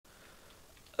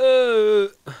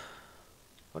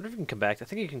wonder if you can come back. I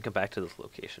think you can come back to this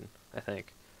location. I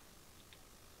think.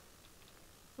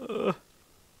 Oh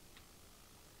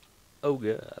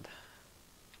god.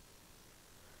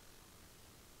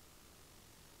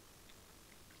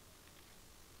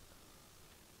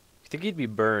 You think he'd be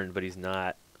burned, but he's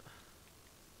not.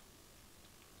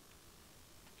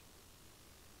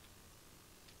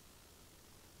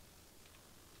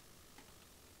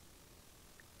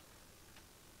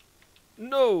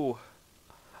 No!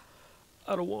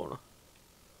 I don't wanna.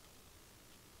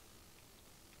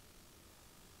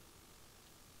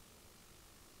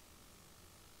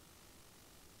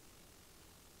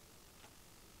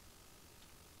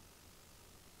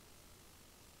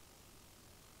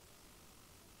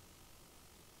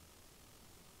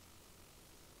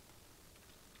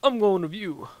 I'm going with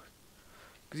you.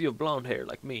 Because you have blonde hair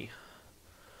like me.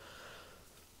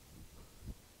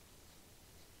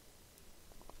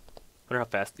 I wonder how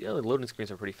fast. Yeah, the loading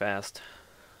screens are pretty fast.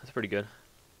 That's pretty good.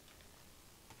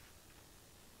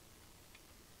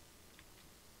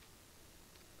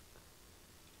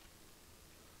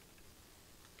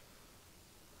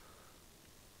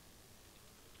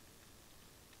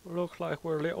 Looks like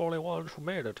we're the only ones who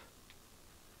made it.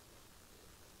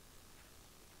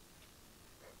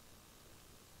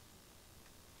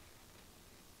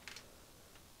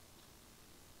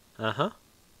 Uh-huh.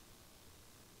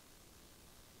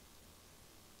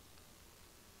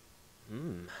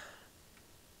 Hmm.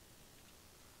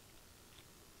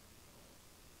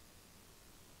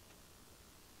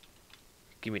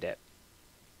 Give me that.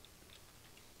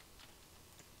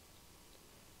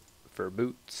 For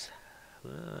boots.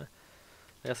 I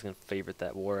guess I can favorite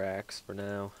that war axe for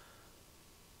now.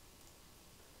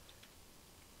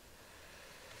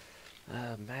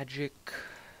 Magic.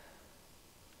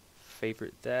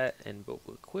 Favorite that and both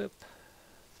equip.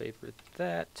 Favorite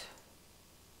that.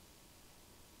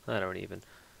 I don't even.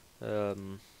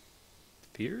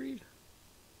 Fury?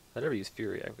 I never use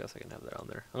Fury. I guess I can have that on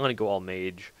there. I'm gonna go all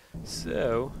mage.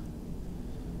 So.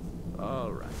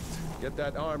 Alright. Get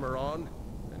that armor on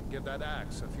and give that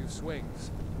axe a few swings.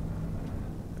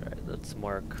 Alright, let's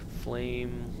mark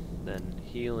flame, then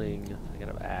healing. I can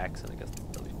have axe, and I guess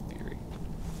that'll be Fury.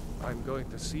 I'm going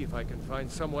to see if I can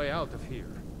find some way out of here.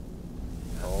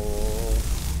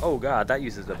 Oh god, that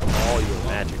uses up all your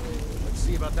magic. Let's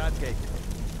see about that gate.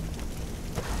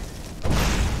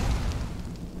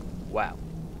 Wow.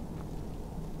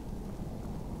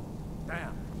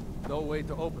 Damn. No way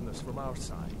to open this from our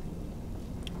side.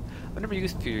 I've never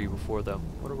used Fury before, though.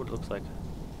 Wonder what it looks like.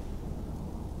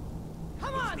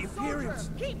 Come on, soldier!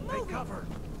 Keep moving! Cover.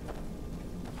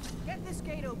 Get this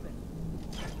gate open.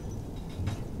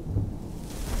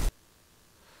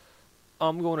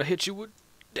 I'm gonna hit you with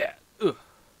that. Ugh.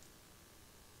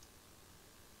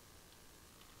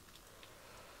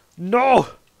 No!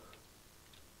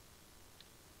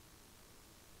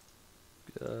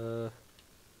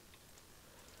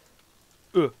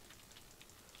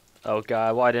 Oh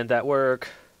god, why didn't that work?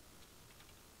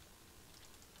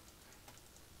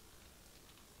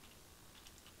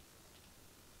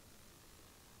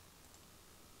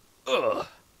 Ugh.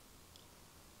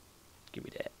 Give me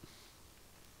that.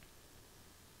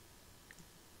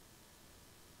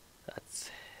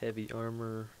 That's heavy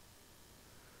armor.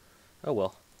 Oh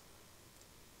well.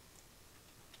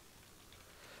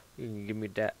 You can give me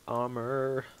that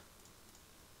armor.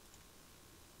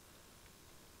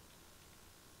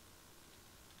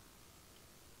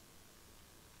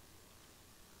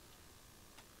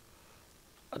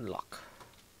 Unlock.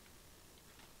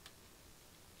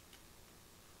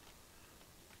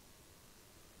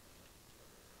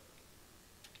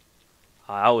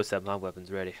 I always have my weapons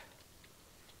ready.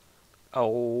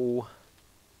 Oh.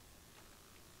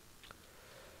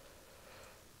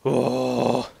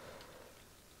 Oh.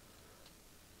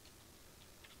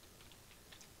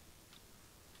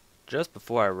 Just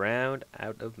before I round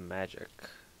out of magic.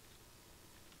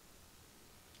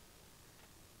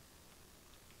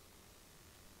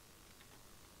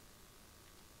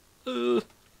 Give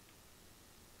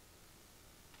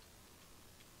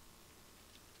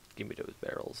me those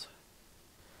barrels.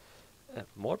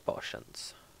 More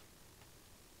potions.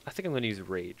 I think I'm going to use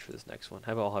rage for this next one.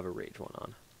 I'll have a rage one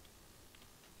on.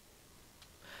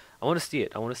 I want to see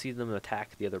it. I want to see them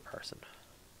attack the other person.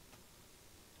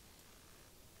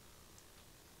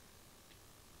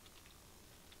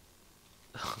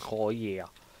 Oh yeah.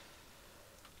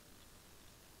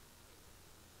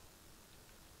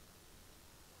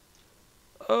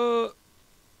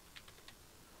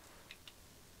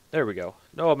 There we go.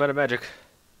 No, I'm out of magic.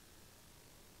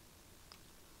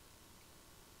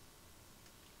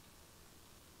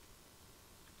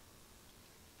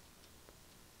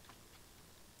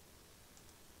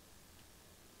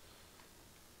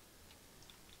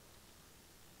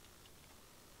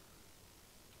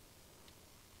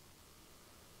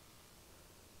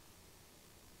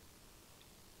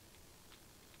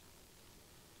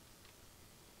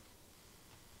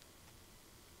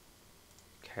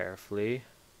 carefully.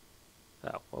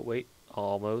 Oh, well, wait.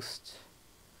 Almost.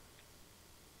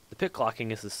 The pick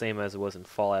locking is the same as it was in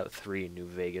Fallout 3 in New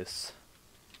Vegas.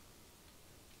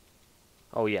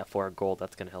 Oh yeah, 4 gold,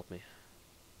 that's gonna help me.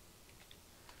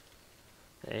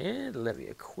 And let me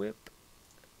equip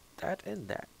that and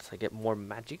that. So I get more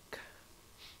magic.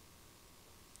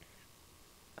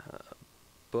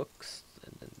 Books,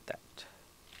 and then that.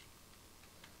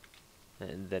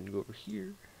 And then go over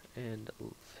here, and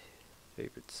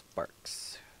favorite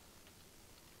sparks.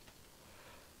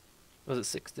 Was it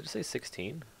 6? Did it say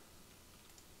 16?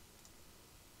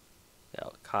 Yeah,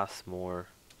 it costs more.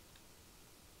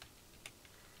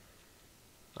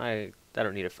 I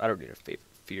don't need a favorite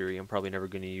fury. I'm probably never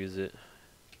gonna use it.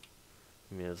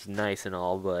 I mean, it's nice and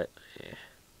all, but eh.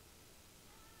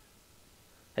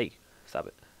 Hey, stop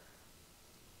it.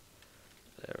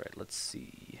 All right, let's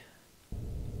see.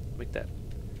 Make that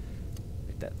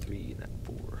 3 and that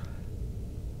 4.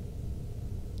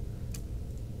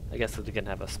 I guess we can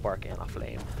have a spark and a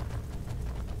flame.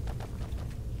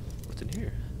 What's in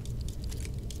here?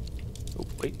 Oh,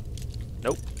 wait.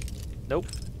 Nope. Nope.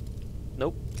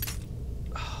 Nope.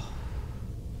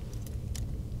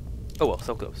 Oh well,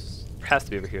 so close. It has to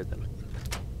be over here then.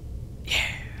 Yeah.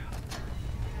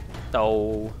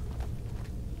 Oh.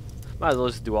 Might as well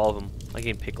just do all of them. I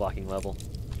gain pick locking level.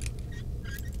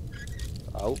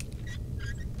 Oh.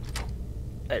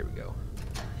 There we go.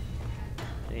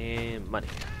 And money.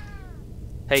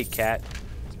 Hey, cat.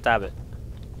 Stop it.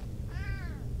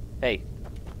 Hey.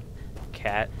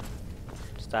 Cat.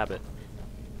 Stop it.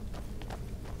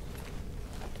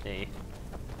 Hey.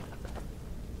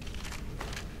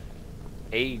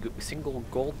 A single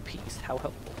gold piece. How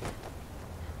helpful.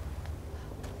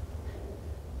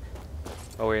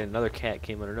 Oh wait, another cat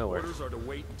came out of nowhere. Orders are to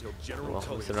wait until General Well, at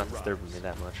least they're not disturbing me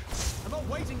that much. I'm not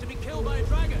waiting to be killed by a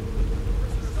dragon.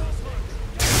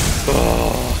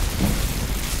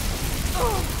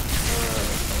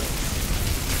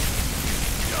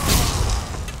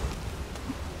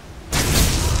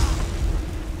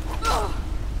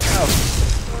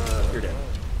 You're dead.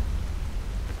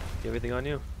 You have anything on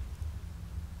you?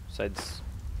 Besides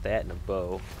that and a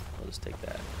bow. I'll just take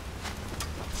that.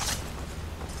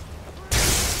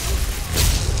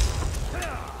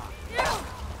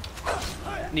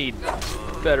 Need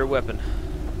better weapon.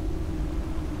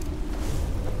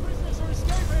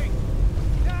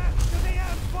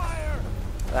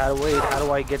 Wait, how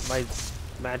do I get my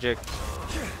magic?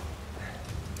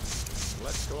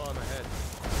 Let's go on ahead.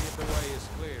 See if the way is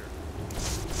clear.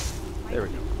 There we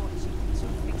go.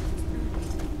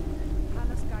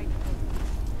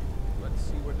 Let's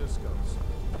see where this goes.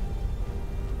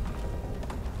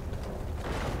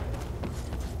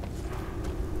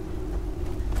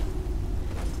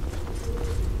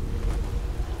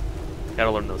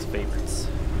 Gotta learn those favorites.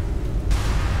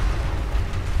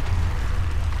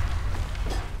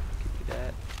 Give me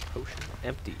that potion.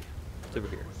 Empty. It's over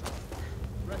here.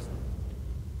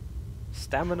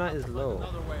 Stamina is low.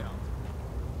 Another way out.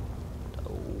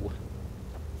 Oh.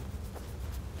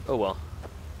 Oh well.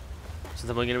 Since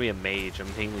I'm only gonna be a mage,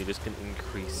 I'm mainly just gonna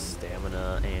increase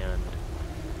stamina and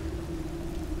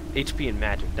HP and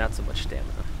magic, not so much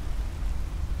stamina.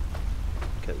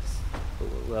 Because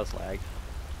what else lag?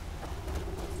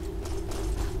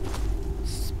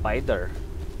 Spider.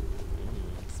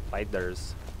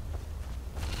 Spiders.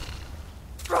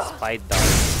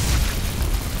 Spiders.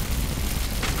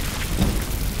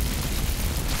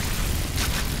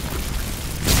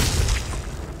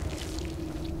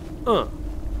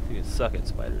 You can suck at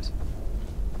spiders.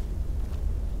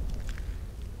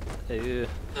 Oh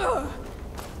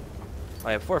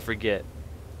yeah, before I forget,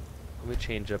 let me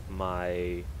change up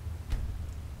my...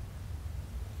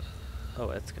 Oh,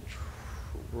 that's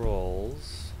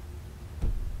controls.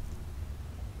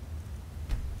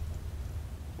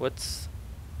 What's...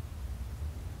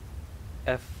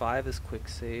 F5 is quick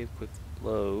save, quick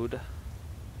load.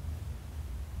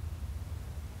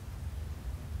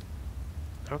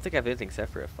 I don't think I have anything set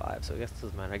for F5, so I guess it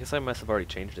doesn't matter. I guess I must have already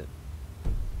changed it.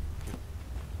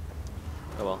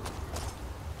 Oh well.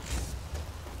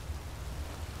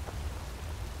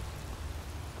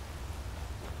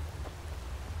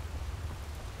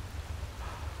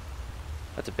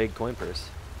 That's a big coin purse.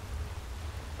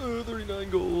 39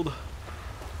 gold.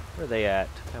 Where are they at?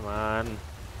 Come on.